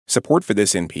Support for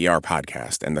this NPR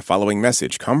podcast and the following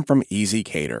message come from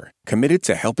ezCater, committed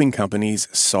to helping companies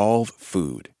solve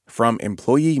food. From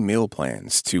employee meal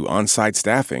plans to on-site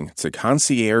staffing to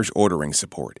concierge ordering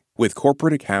support. With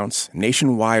corporate accounts,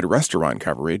 nationwide restaurant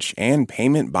coverage, and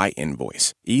payment by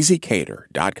invoice.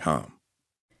 ezCater.com.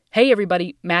 Hey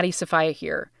everybody, Maddie Sofia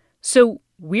here. So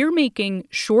we're making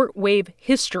shortwave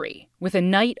history with a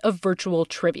night of virtual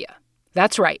trivia.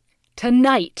 That's right,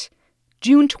 tonight,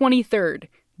 June 23rd.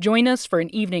 Join us for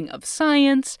an evening of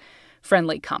science,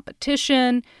 friendly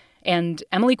competition, and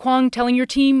Emily Kwong telling your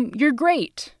team you're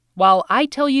great, while I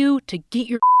tell you to get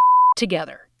your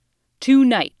together.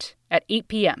 Tonight at 8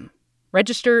 p.m.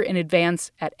 Register in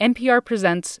advance at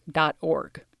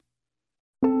nprpresents.org.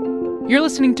 You're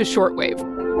listening to Shortwave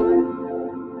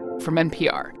from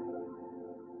NPR.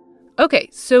 Okay,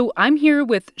 so I'm here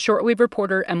with Shortwave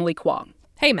reporter Emily Kwong.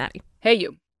 Hey, Maddie. Hey,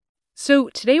 you. So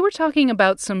today we're talking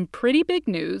about some pretty big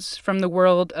news from the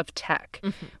world of tech,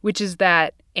 which is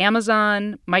that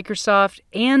Amazon, Microsoft,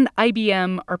 and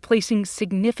IBM are placing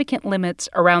significant limits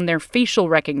around their facial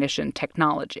recognition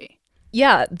technology.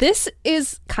 Yeah, this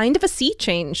is kind of a sea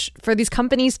change for these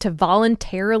companies to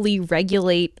voluntarily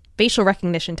regulate facial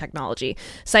recognition technology,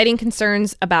 citing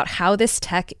concerns about how this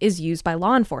tech is used by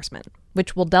law enforcement,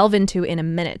 which we'll delve into in a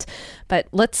minute. But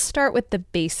let's start with the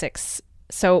basics.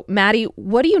 So, Maddie,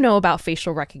 what do you know about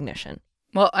facial recognition?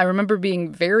 Well, I remember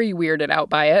being very weirded out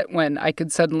by it when I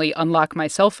could suddenly unlock my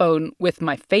cell phone with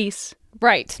my face.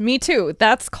 Right, me too.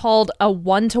 That's called a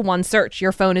one-to-one search.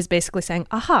 Your phone is basically saying,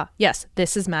 aha, yes,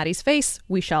 this is Maddie's face.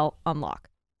 We shall unlock.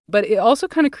 But it also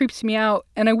kind of creeps me out.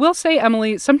 And I will say,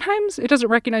 Emily, sometimes it doesn't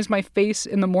recognize my face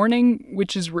in the morning,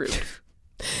 which is rude.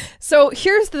 So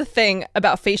here's the thing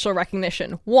about facial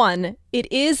recognition. One, it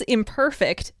is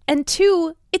imperfect. And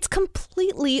two, it's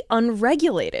completely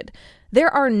unregulated. There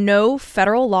are no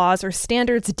federal laws or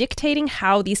standards dictating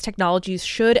how these technologies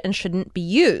should and shouldn't be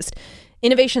used.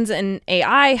 Innovations in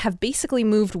AI have basically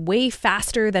moved way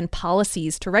faster than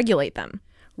policies to regulate them.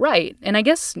 Right. And I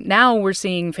guess now we're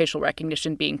seeing facial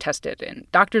recognition being tested in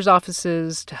doctors'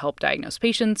 offices to help diagnose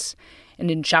patients,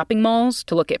 and in shopping malls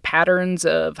to look at patterns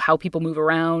of how people move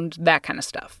around, that kind of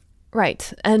stuff.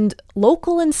 Right. And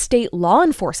local and state law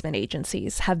enforcement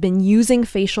agencies have been using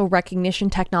facial recognition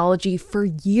technology for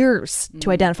years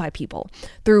to identify people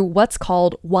through what's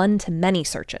called one-to-many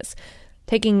searches.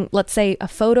 Taking, let's say, a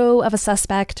photo of a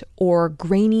suspect or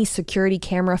grainy security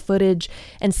camera footage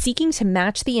and seeking to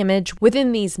match the image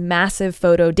within these massive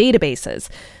photo databases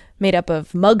made up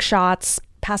of mugshots,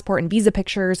 passport and visa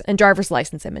pictures, and driver's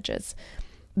license images.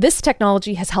 This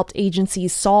technology has helped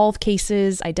agencies solve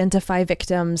cases, identify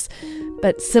victims,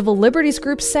 but civil liberties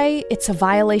groups say it's a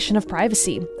violation of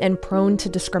privacy and prone to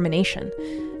discrimination.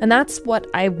 And that's what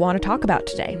I want to talk about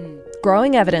today.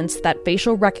 Growing evidence that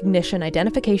facial recognition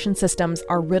identification systems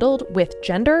are riddled with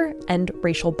gender and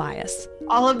racial bias.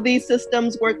 All of these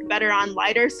systems work better on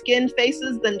lighter skinned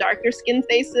faces than darker skinned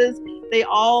faces. They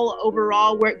all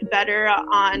overall work better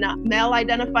on male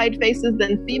identified faces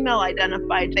than female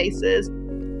identified faces.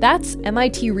 That's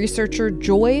MIT researcher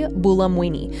Joy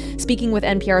Buolamwini speaking with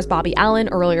NPR's Bobby Allen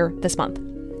earlier this month.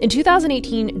 In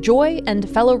 2018, Joy and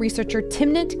fellow researcher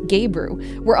Timnit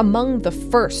Gebru were among the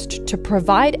first to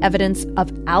provide evidence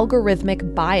of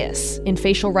algorithmic bias in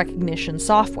facial recognition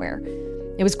software.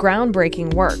 It was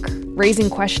groundbreaking work,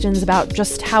 raising questions about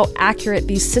just how accurate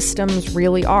these systems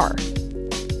really are.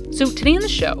 So today on the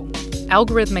show,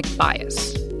 algorithmic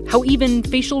bias. How even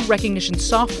facial recognition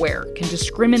software can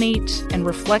discriminate and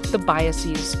reflect the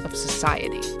biases of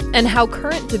society. And how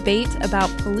current debate about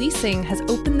policing has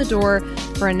opened the door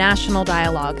for a national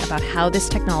dialogue about how this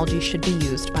technology should be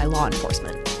used by law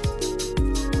enforcement.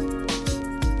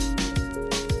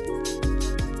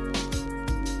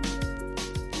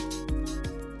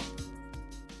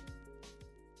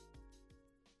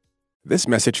 This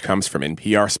message comes from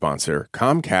NPR sponsor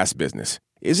Comcast Business.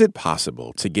 Is it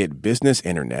possible to get business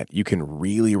internet you can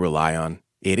really rely on?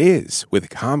 It is with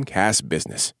Comcast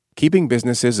Business, keeping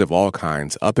businesses of all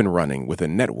kinds up and running with a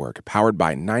network powered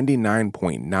by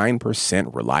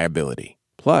 99.9% reliability.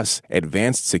 Plus,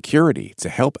 advanced security to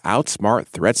help outsmart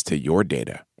threats to your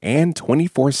data, and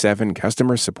 24/7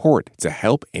 customer support to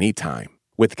help anytime.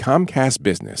 With Comcast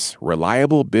Business,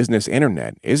 reliable business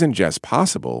internet isn't just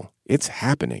possible, it's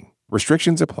happening.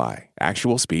 Restrictions apply.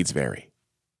 Actual speeds vary.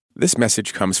 This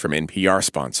message comes from NPR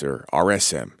sponsor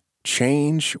RSM.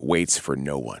 Change waits for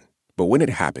no one. But when it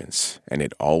happens, and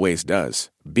it always does,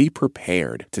 be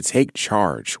prepared to take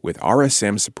charge with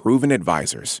RSM's proven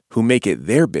advisors who make it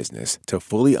their business to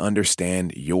fully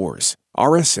understand yours.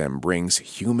 RSM brings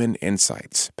human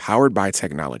insights powered by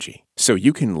technology, so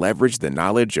you can leverage the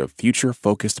knowledge of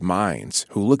future-focused minds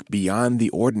who look beyond the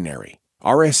ordinary.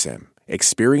 RSM.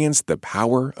 Experience the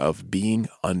power of being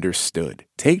understood.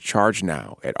 Take charge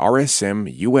now at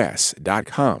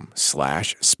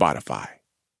rsmus.com/Spotify.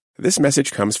 This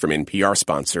message comes from NPR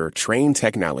sponsor Trane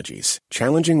Technologies,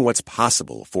 challenging what's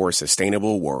possible for a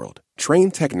sustainable world.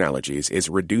 Trane Technologies is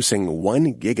reducing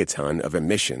 1 gigaton of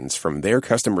emissions from their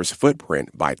customers'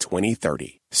 footprint by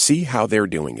 2030. See how they're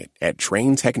doing it at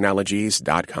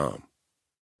tranetechnologies.com.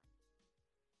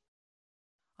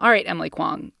 All right, Emily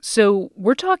Kwong. So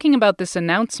we're talking about this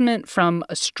announcement from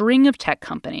a string of tech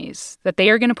companies that they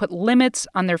are going to put limits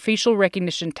on their facial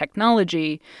recognition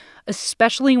technology,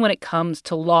 especially when it comes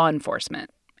to law enforcement.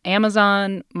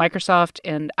 Amazon, Microsoft,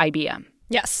 and IBM.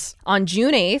 Yes. On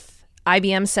June 8th,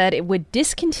 IBM said it would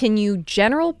discontinue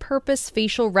general-purpose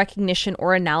facial recognition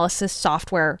or analysis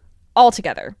software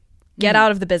altogether. Get out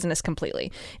of the business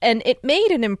completely. And it made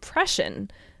an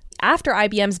impression. After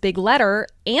IBM's big letter,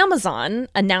 Amazon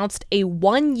announced a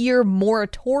 1-year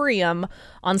moratorium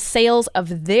on sales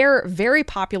of their very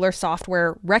popular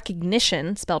software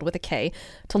Rekognition, spelled with a K,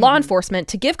 to law enforcement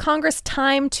to give Congress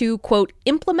time to, quote,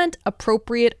 implement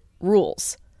appropriate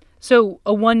rules. So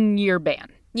a 1-year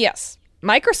ban. Yes.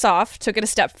 Microsoft took it a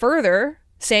step further,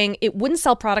 saying it wouldn't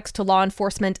sell products to law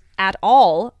enforcement at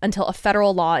all until a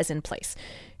federal law is in place.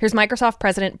 Here's Microsoft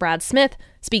President Brad Smith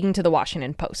speaking to the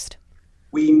Washington Post.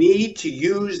 We need to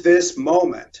use this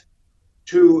moment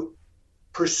to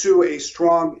pursue a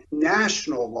strong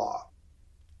national law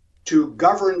to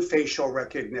govern facial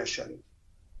recognition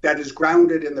that is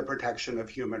grounded in the protection of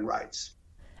human rights.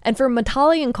 And for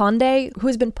Mitali Nkonde, who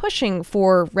has been pushing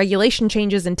for regulation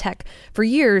changes in tech for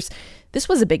years, this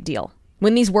was a big deal.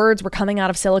 When these words were coming out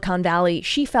of Silicon Valley,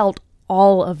 she felt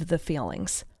all of the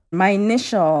feelings. My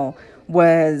initial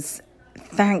was,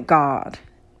 thank God.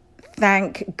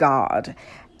 Thank God.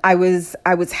 I was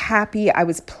happy. I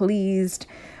was pleased.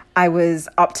 I was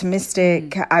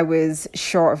optimistic. I was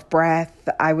short of breath.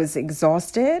 I was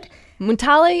exhausted.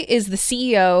 Mitali is the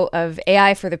CEO of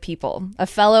AI for the People, a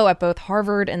fellow at both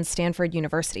Harvard and Stanford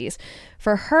universities.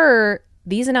 For her,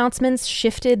 these announcements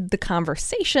shifted the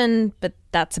conversation, but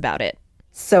that's about it.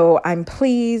 So I'm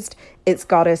pleased. It's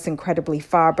got us incredibly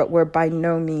far, but we're by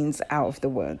no means out of the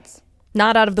woods.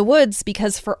 Not out of the woods,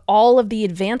 because for all of the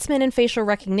advancement in facial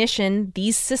recognition,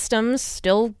 these systems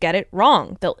still get it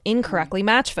wrong. They'll incorrectly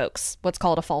match folks, what's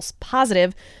called a false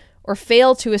positive, or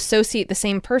fail to associate the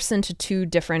same person to two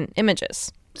different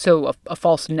images. So a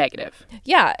false negative.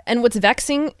 Yeah, and what's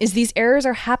vexing is these errors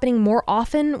are happening more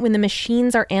often when the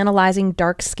machines are analyzing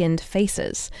dark-skinned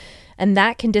faces. And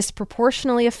that can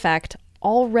disproportionately affect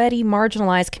already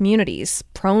marginalized communities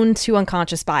prone to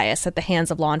unconscious bias at the hands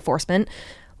of law enforcement,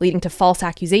 leading to false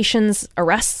accusations,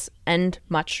 arrests, and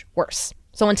much worse.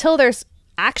 So until there's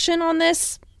action on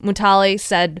this, Mitali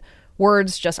said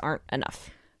words just aren't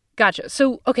enough. Gotcha.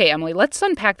 So, okay, Emily, let's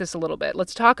unpack this a little bit.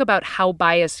 Let's talk about how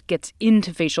bias gets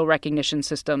into facial recognition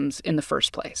systems in the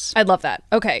first place. I'd love that.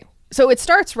 Okay. So it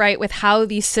starts right with how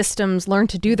these systems learn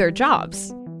to do their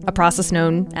jobs, a process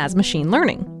known as machine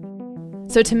learning.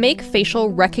 So to make facial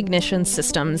recognition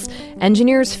systems,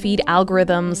 engineers feed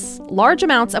algorithms large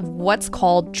amounts of what's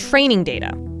called training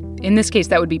data. In this case,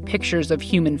 that would be pictures of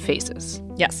human faces.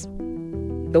 Yes.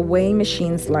 The way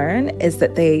machines learn is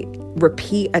that they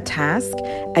repeat a task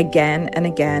again and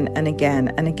again and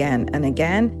again and again and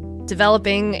again,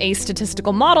 developing a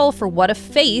statistical model for what a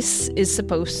face is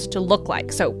supposed to look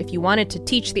like. So if you wanted to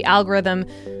teach the algorithm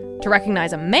to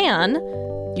recognize a man,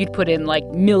 you'd put in like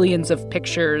millions of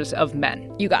pictures of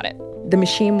men. You got it. The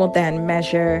machine will then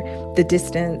measure the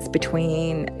distance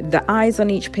between the eyes on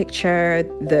each picture,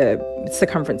 the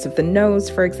circumference of the nose,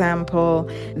 for example,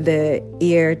 the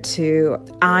ear to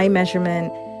eye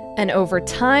measurement. And over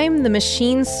time, the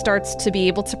machine starts to be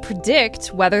able to predict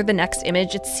whether the next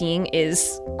image it's seeing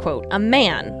is, quote, a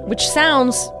man, which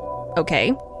sounds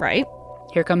okay, right?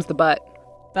 Here comes the but.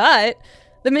 But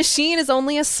the machine is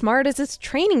only as smart as its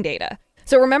training data.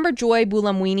 So remember Joy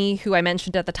Buolamwini, who I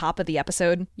mentioned at the top of the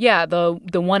episode? Yeah, the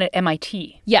one at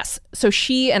MIT. Yes. So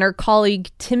she and her colleague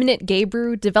Timnit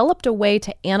Gebru developed a way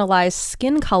to analyze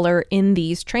skin color in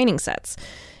these training sets.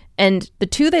 And the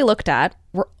two they looked at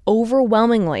were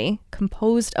overwhelmingly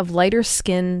composed of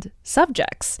lighter-skinned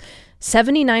subjects,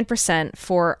 79%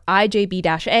 for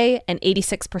IJB-A and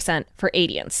 86% for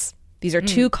Adients. These are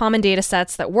two common data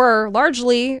sets that were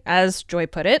largely, as Joy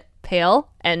put it, pale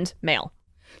and male.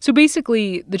 So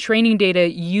basically, the training data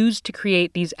used to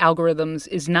create these algorithms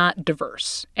is not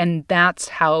diverse, and that's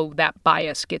how that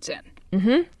bias gets in.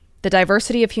 Mm-hmm. The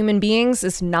diversity of human beings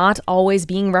is not always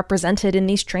being represented in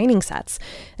these training sets,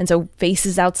 and so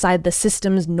faces outside the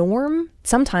system's norm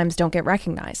sometimes don't get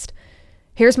recognized.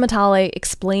 Here's Mutale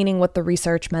explaining what the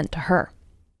research meant to her.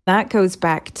 That goes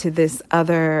back to this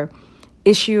other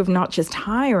issue of not just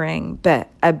hiring, but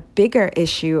a bigger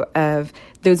issue of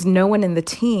there's no one in the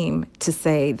team to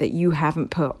say that you haven't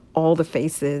put all the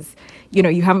faces,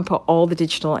 you haven't put all the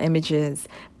digital images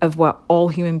of what all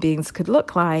human beings could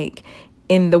look like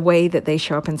in the way that they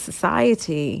show up in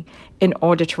society in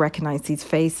order to recognize these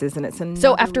faces. And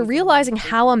so after realizing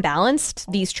how unbalanced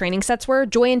these training sets were,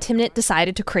 Joy and Timnit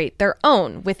decided to create their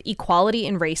own with equality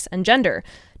in race and gender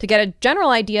to get a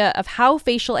general idea of how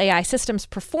facial AI systems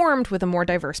performed with a more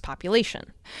diverse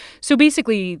population. So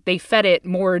basically, they fed it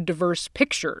more diverse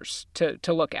pictures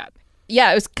to look at.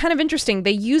 Yeah, it was kind of interesting.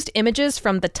 They used images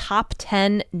from the top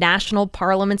 10 national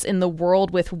parliaments in the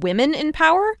world with women in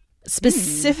power.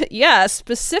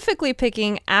 Specifically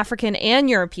picking African and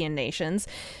European nations.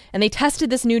 And they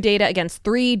tested this new data against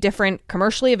 3 different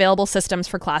commercially available systems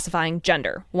for classifying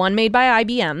gender. One made by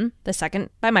IBM, the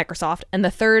second by Microsoft, and the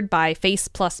third by Face++.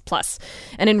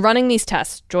 And in running these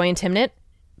tests, Joy and Timnit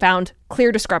found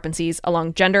clear discrepancies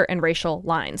along gender and racial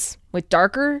lines, with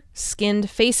darker-skinned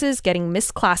faces getting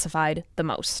misclassified the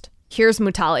most. Here's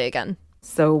Mutale again.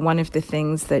 So one of the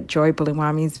things that Joy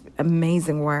Buolamwini's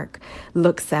amazing work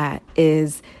looks at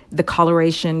is the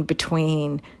coloration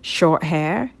between short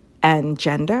hair and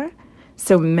gender.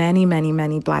 So many, many,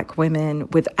 many Black women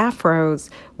with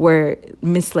afros were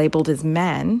mislabeled as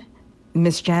men,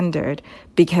 misgendered,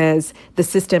 because the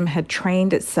system had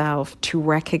trained itself to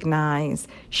recognize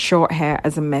short hair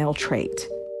as a male trait.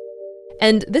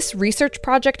 And this research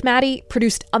project, Maddie,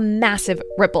 produced a massive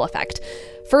ripple effect.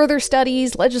 Further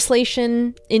studies,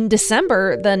 legislation. In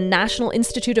December, the National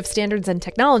Institute of Standards and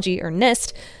Technology, or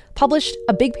NIST, published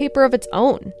a big paper of its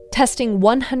own, testing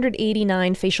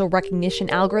 189 facial recognition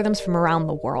algorithms from around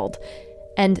the world.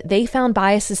 And they found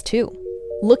biases too.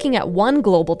 Looking at one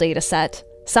global data set,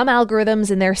 some algorithms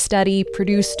in their study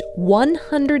produced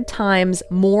 100 times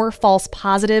more false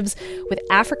positives with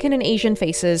African and Asian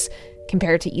faces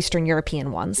compared to Eastern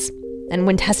European ones. And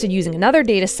when tested using another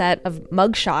data set of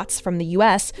mugshots from the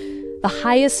US, the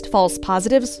highest false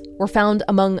positives were found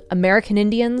among American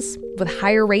Indians, with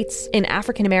higher rates in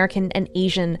African American and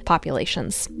Asian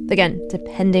populations. Again,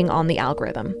 depending on the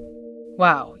algorithm.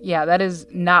 Wow, yeah, that is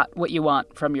not what you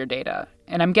want from your data.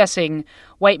 And I'm guessing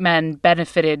white men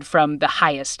benefited from the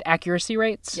highest accuracy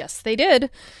rates? Yes, they did.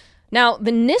 Now,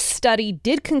 the NIST study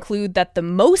did conclude that the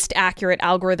most accurate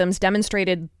algorithms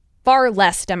demonstrated far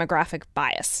less demographic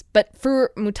bias. But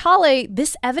for Mutale,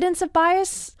 this evidence of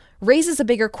bias raises a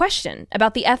bigger question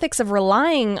about the ethics of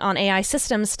relying on AI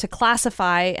systems to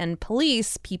classify and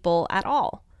police people at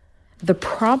all. The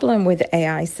problem with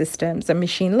AI systems and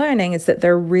machine learning is that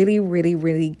they're really, really,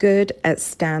 really good at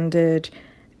standard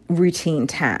routine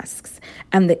tasks.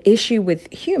 And the issue with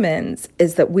humans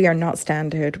is that we are not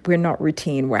standard, we're not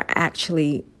routine, we're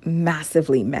actually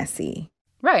massively messy.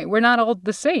 Right, we're not all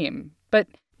the same. But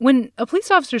when a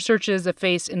police officer searches a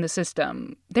face in the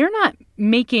system, they're not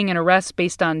making an arrest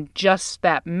based on just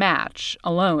that match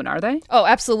alone, are they? Oh,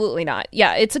 absolutely not.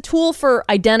 Yeah, it's a tool for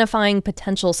identifying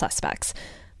potential suspects.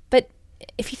 But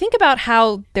if you think about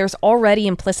how there's already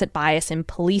implicit bias in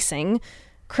policing,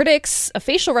 critics of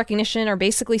facial recognition are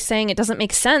basically saying it doesn't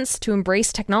make sense to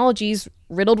embrace technologies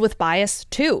riddled with bias,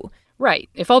 too. Right.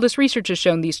 If all this research has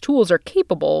shown these tools are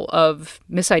capable of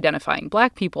misidentifying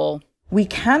Black people, we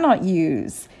cannot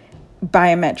use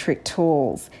biometric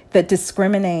tools that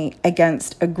discriminate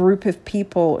against a group of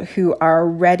people who are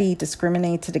already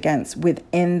discriminated against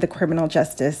within the criminal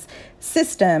justice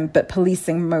system, but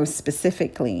policing most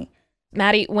specifically.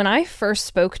 Maddie, when I first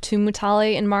spoke to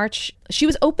Mutale in March, she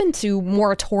was open to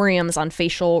moratoriums on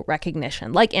facial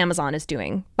recognition, like Amazon is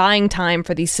doing, buying time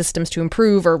for these systems to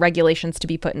improve or regulations to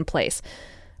be put in place.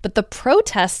 But the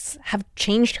protests have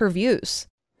changed her views.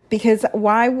 Because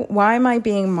why am I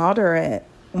being moderate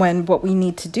when what we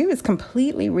need to do is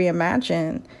completely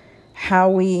reimagine how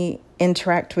we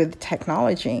interact with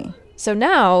technology? So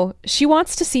now she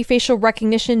wants to see facial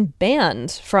recognition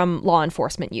banned from law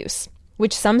enforcement use,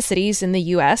 which some cities in the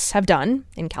U.S. have done,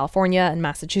 in California and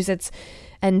Massachusetts.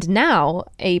 And now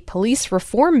a police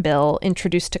reform bill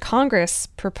introduced to Congress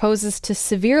proposes to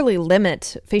severely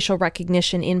limit facial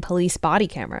recognition in police body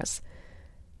cameras.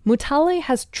 Mutale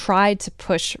has tried to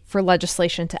push for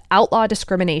legislation to outlaw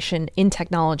discrimination in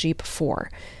technology before.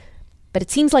 But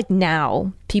it seems like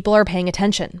now people are paying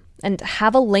attention and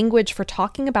have a language for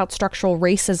talking about structural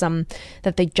racism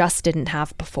that they just didn't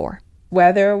have before.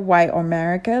 Whether white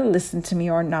America listened to me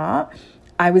or not,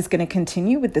 I was going to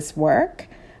continue with this work.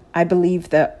 I believe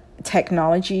that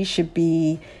technology should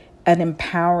be an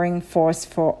empowering force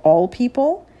for all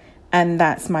people, and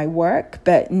that's my work.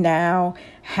 But now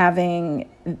having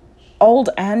old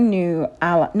and new,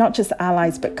 not just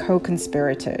allies, but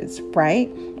co-conspirators, right?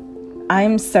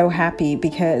 I'm so happy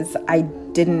because I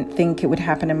didn't think it would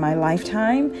happen in my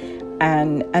lifetime,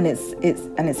 and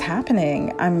it's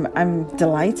happening. I'm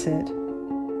delighted.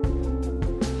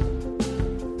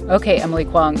 Okay, Emily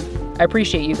Kwong, I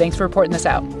appreciate you. Thanks for reporting this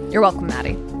out. You're welcome,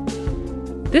 Maddie.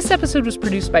 This episode was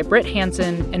produced by Britt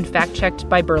Hansen and fact-checked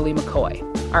by Burley McCoy.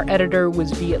 Our editor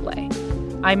was Viet Le.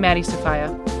 I'm Maddie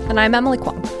Sofia. And I'm Emily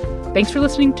Kwong. Thanks for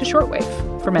listening to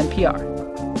Shortwave from NPR.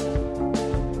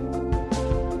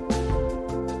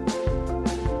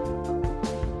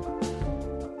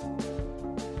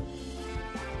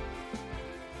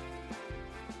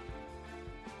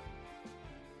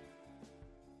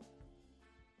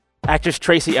 Actress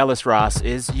Tracee Ellis Ross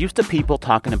is used to people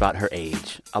talking about her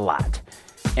age a lot.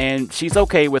 And she's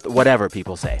okay with whatever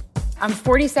people say. I'm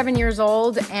 47 years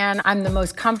old, and I'm the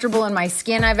most comfortable in my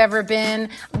skin I've ever been.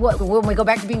 When we go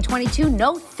back to being 22,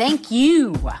 no, thank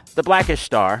you. The Black-ish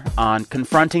star on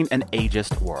confronting an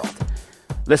ageist world.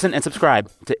 Listen and subscribe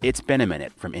to It's Been a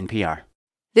Minute from NPR.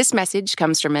 This message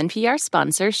comes from NPR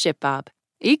sponsor ShipBob.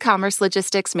 E-commerce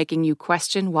logistics making you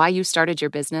question why you started your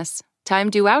business?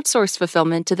 Time to outsource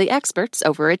fulfillment to the experts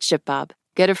over at ShipBob.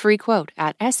 Get a free quote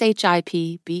at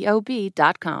shipbob.com.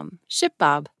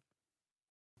 ShipBob.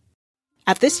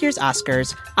 At this year's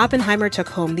Oscars, Oppenheimer took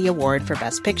home the award for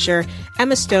Best Picture.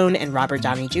 Emma Stone and Robert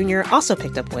Downey Jr. also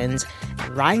picked up wins,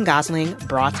 and Ryan Gosling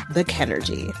brought the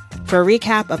Kenergy. For a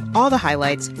recap of all the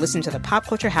highlights, listen to the Pop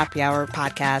Culture Happy Hour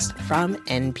podcast from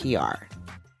NPR.